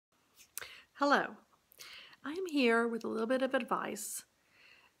Hello, I am here with a little bit of advice.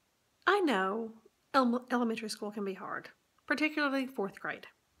 I know elementary school can be hard, particularly fourth grade.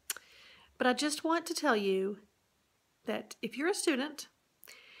 But I just want to tell you that if you're a student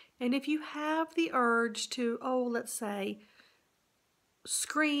and if you have the urge to, let's say,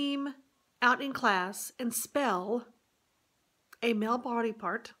 scream out in class and spell a male body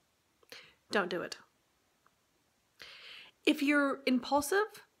part, don't do it. If you're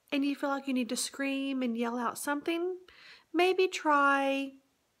impulsive and you feel like you need to scream and yell out something, maybe try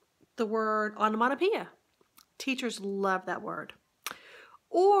the word onomatopoeia. Teachers love that word.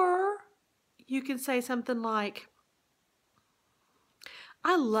 Or you can say something like,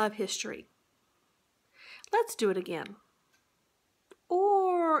 I love history. Let's do it again.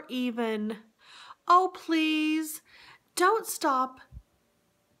 Or even, oh please, don't stop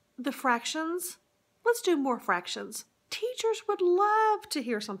the fractions. Let's do more fractions. Teachers would love to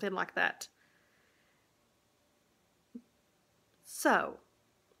hear something like that. So,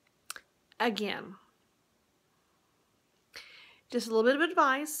 again, just a little bit of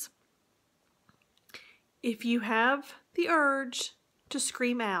advice. If you have the urge to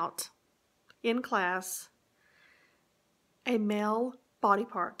scream out in class a male body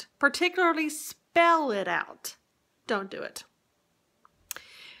part, particularly spell it out, don't do it.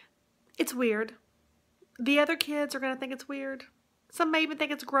 It's weird. The other kids are going to think it's weird. Some may even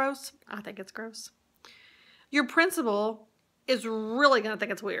think it's gross. I think it's gross. Your principal is really going to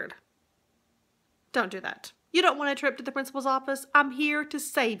think it's weird. Don't do that. You don't want a trip to the principal's office. I'm here to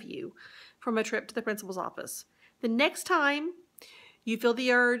save you from a trip to the principal's office. The next time you feel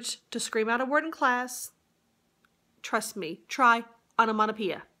the urge to scream out a word in class, trust me, try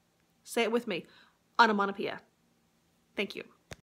onomatopoeia. Say it with me, onomatopoeia. Thank you.